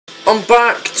I'm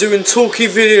back doing talky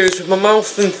videos with my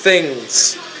mouth and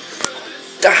things.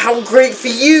 How great for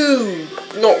you!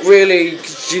 Not really,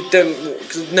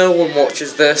 because no one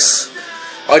watches this.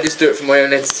 I just do it for my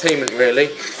own entertainment, really.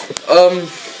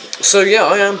 So yeah,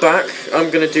 I am back. I'm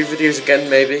gonna do videos again,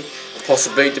 maybe,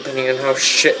 possibly, depending on how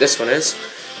shit this one is.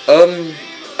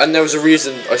 And there was a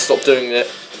reason I stopped doing it.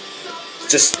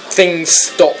 Just things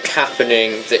stopped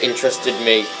happening that interested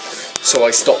me, so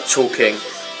I stopped talking.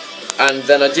 And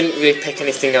then I didn't really pick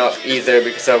anything up either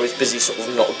because I was busy sort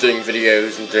of not doing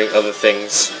videos and doing other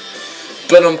things.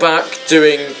 But I'm back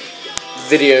doing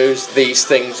videos, these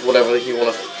things, whatever you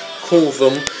want to call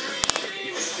them.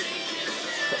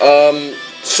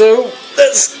 So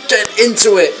let's get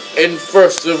into it. And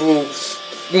first of all,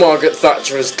 Margaret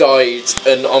Thatcher has died,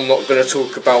 and I'm not going to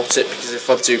talk about it because if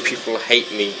I do, people will hate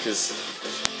me because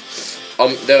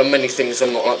there are many things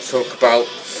I'm not allowed to talk about.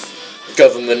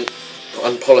 Government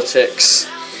and politics,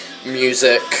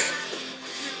 music,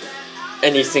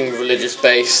 anything religious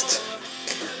based,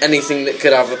 anything that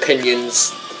could have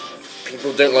opinions.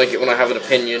 People don't like it when I have an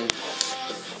opinion,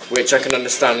 which I can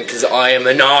understand because I am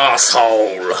an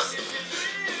arsehole.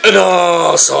 An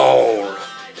arsehole.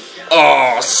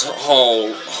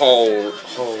 Arsehole.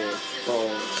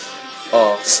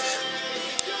 Arse.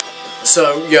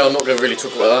 So, yeah, I'm not going to really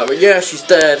talk about that, but yeah, she's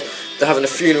dead. They're having a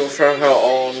funeral for her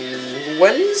on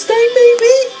Wednesday,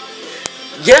 maybe?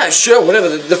 Yeah, sure, whatever.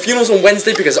 The funeral's on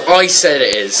Wednesday because I said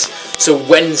it is. So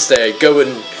Wednesday, go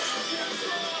and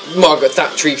Margaret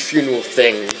Thatcher funeral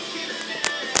thing.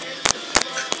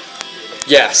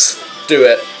 Yes, do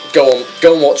it. Go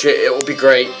and watch it. It will be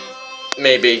great.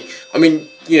 Maybe. I mean,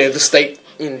 you know, the state,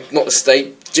 not the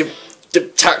state.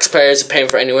 The taxpayers are paying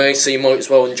for it anyway, so you might as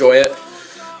well enjoy it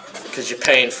because you're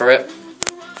paying for it.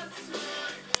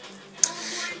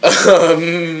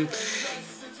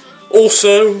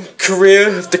 Also, Korea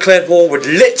have declared war with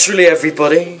literally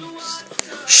everybody,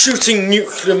 shooting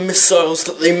nuclear missiles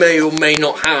that they may or may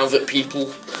not have at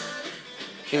people,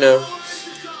 you know.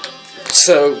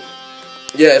 So,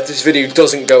 yeah, if this video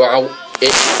doesn't go out,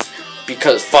 it's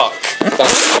because,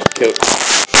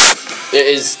 it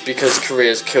is because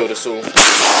Korea's killed us all.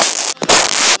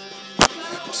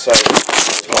 So,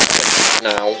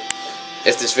 now,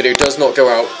 if this video does not go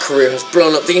out, Korea has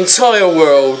blown up the entire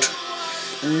world.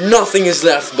 Nothing is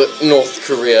left but North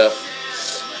Korea.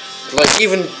 Like,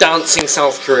 even dancing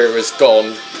South Korea is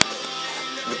gone.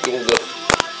 With all the...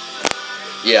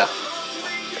 Yeah.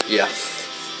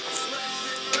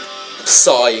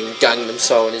 Psy and Gangnam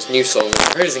Style and his new song.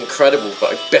 I heard it's incredible,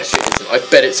 but I bet it isn't. I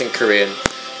bet it's in Korean.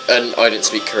 And I didn't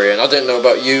speak Korean. I don't know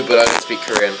about you, but I don't speak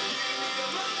Korean.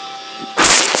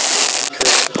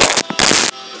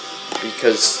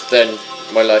 Because then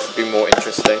my life would be more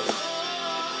interesting,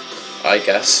 I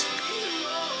guess.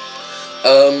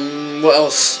 What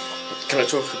else can I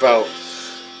talk about?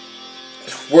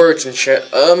 Words and shit.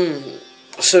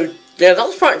 So yeah,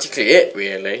 that's practically it,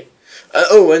 really.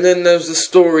 Oh, and then there's the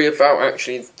story about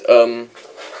actually the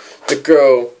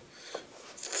girl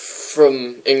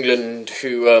from England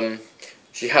who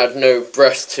she had no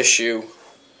breast tissue,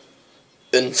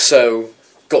 and so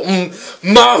got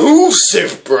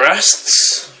massive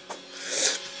breasts,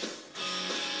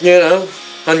 you know,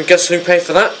 and guess who paid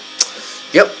for that?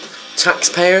 Yep,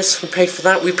 taxpayers who paid for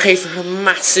that. We paid for her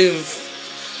massive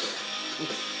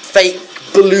fake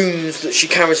balloons that she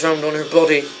carries around on her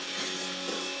body.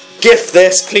 GIF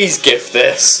this, please GIF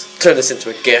this. Turn this into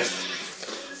a GIF.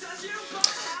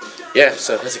 Yeah,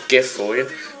 so there's a GIF for you.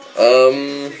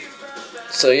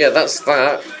 So yeah, that's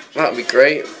that. That'd be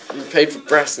great. We paid for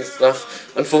breasts and stuff.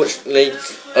 Unfortunately,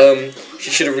 she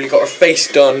should have really got her face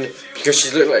done because she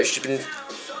looked like she's been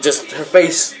just her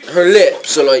face, her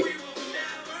lips are like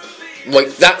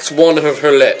that's one of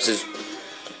her lips is.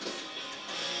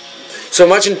 So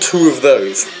imagine two of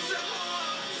those.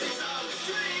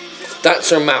 That's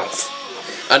her mouth,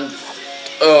 and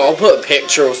I'll put a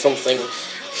picture or something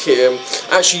here.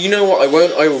 Actually, you know what? I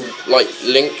won't. I will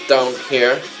link down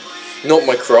here, not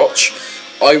my crotch.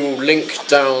 I will link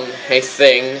down a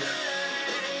thing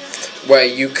where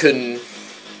you can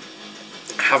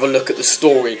have a look at the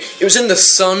story. It was in the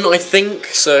Sun, I think,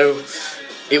 so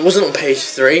it wasn't on page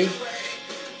 3.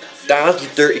 Dad, you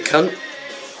dirty cunt.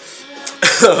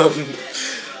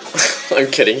 I'm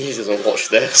kidding, he doesn't watch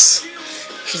this.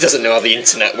 He doesn't know how the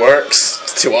internet works.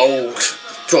 He's too old.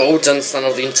 Too old to understand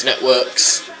how the internet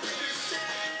works.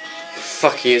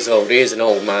 Fuck, he is old. He is an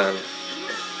old man.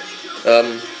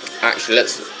 Actually,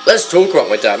 let's talk about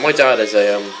my dad. My dad is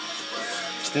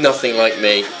he's nothing like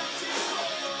me.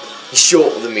 He's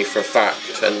shorter than me for a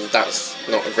fact, and that's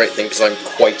not a great thing because I'm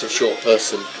quite a short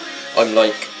person. I'm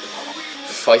like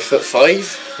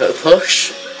 5'5" at a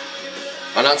push,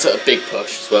 and that's at a big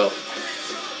push as well.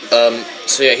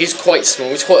 So yeah, he's quite small.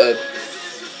 He's quite a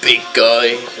big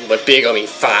guy. And by big I mean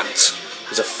fat.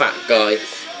 He's a fat guy,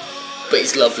 but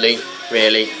he's lovely,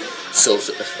 really, sort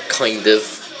of, kind of.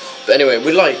 But anyway,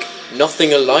 we're like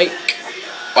nothing alike.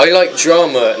 I like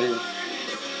drama and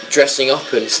dressing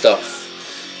up and stuff.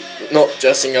 Not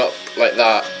dressing up like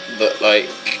that, but like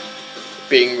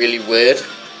being really weird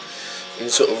and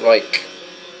sort of like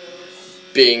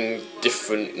being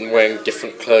different and wearing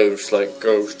different clothes, like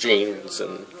girls' jeans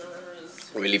and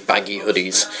really baggy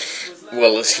hoodies,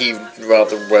 well as he'd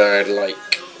rather wear like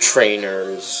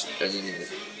trainers and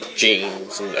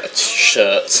jeans and a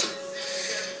shirt,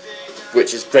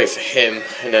 which is great for him.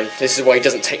 And then this is why he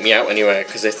doesn't take me out anywhere,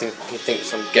 because he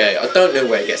thinks I'm gay. I don't know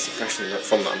where he gets the impression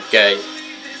from that I'm gay.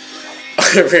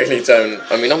 I really don't.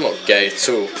 I mean, I'm not gay at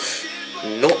all.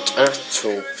 Not at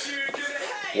all.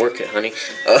 Work it, honey.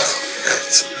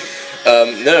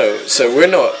 No, so we're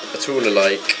not at all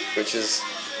alike, which is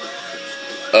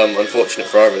unfortunate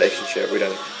for our relationship. We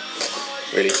don't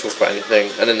really talk about anything.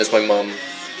 And then there's my mum.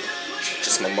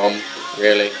 Just my mum,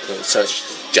 really. So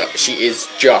she is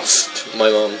just my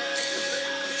mum.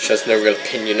 She has no real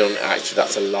opinion on it. Actually,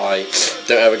 that's a lie.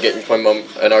 Don't ever get into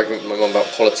an argument with my mum about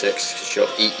politics, because she'll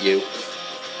eat you.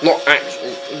 Not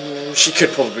actually, she could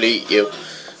probably eat you.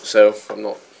 So I'm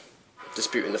not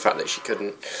disputing the fact that she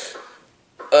couldn't.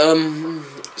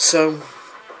 So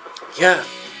yeah,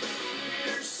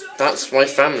 that's my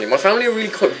family. My family are really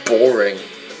quite boring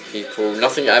people.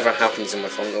 Nothing ever happens in my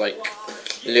family, like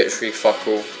literally fuck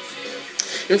all.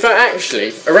 In fact,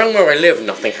 actually, around where I live,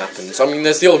 nothing happens. I mean,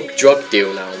 there's the odd drug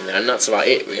deal now and then, that's about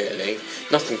it, really.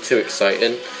 Nothing too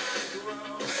exciting.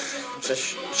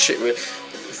 Just shit with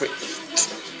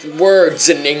words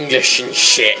in English and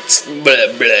shit.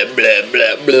 Blah, blah, blah,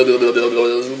 blah, blah, blah,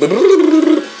 blah,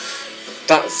 blah.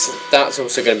 That's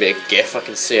also going to be a gif, I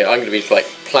can see it. I'm going to be, like,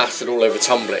 plastered all over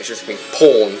Tumblr. It's just going to be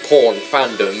porn,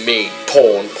 fandom, me,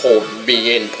 porn,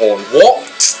 me in porn.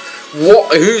 What?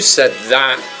 What? Who said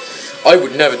that? I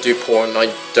would never do porn,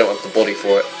 I don't have the body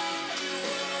for it.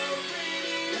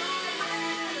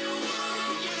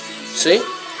 See?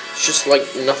 It's just like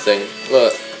nothing.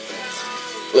 Look.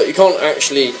 Look, you can't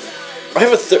actually... I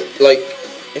have a like,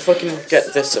 if I can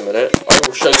get this a minute, I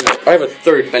will show you. I have a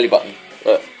third belly button.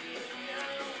 Look.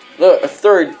 Look, a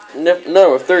third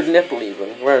nipple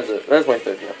even. Where is it? There's my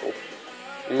third nipple.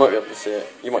 You might be able to see it.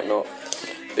 You might not.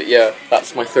 But yeah,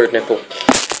 that's my third nipple.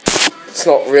 It's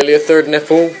not really a third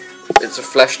nipple. It's a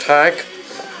flesh tag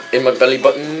in my belly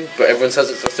button, but everyone says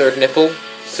it's a third nipple.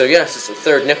 So yes, it's a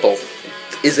third nipple.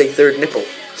 It is a third nipple.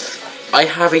 I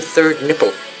have a third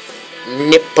nipple.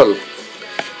 Nipple.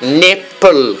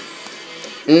 Nipple.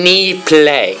 Knee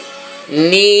play.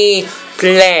 Knee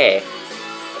play.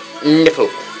 Nipple.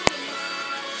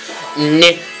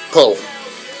 Nipple.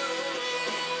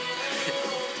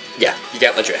 Yeah, you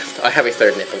get my drift. I have a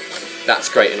third nipple. That's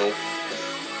great and all.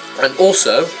 And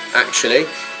also, actually,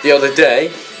 the other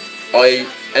day,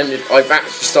 I've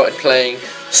actually started playing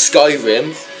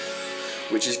Skyrim,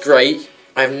 which is great.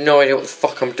 I have no idea what the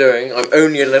fuck I'm doing. I'm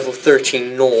only a level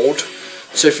 13 Nord.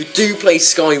 So if you do play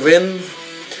Skyrim,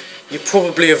 you're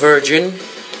probably a virgin.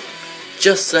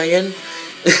 Just saying.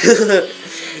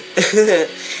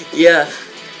 Yeah.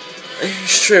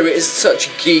 It's true, it is such a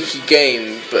geeky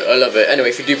game, but I love it. Anyway,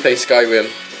 if you do play Skyrim...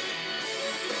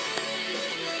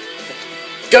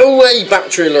 Go away,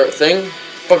 battery alert thing.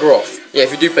 Bugger off. Yeah,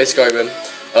 if you do play Skyrim,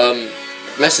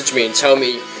 message me and tell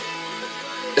me,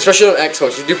 especially on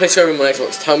Xbox, if you do play Skyrim on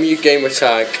Xbox, tell me your gamer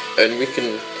tag and we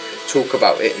can talk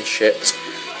about it and shit.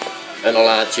 And I'll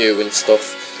add you and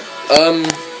stuff.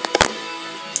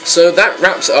 So that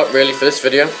wraps it up really for this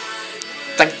video.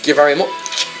 Thank you very much.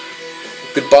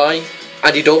 Goodbye.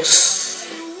 Adios.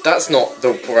 That's not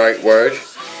the right word.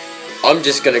 I'm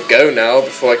just gonna go now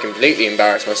before I completely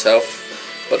embarrass myself.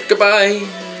 But goodbye,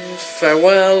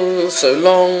 farewell, so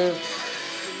long,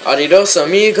 adios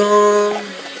amigo,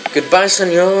 goodbye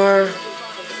senor,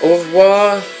 au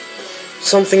revoir,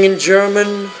 something in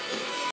German.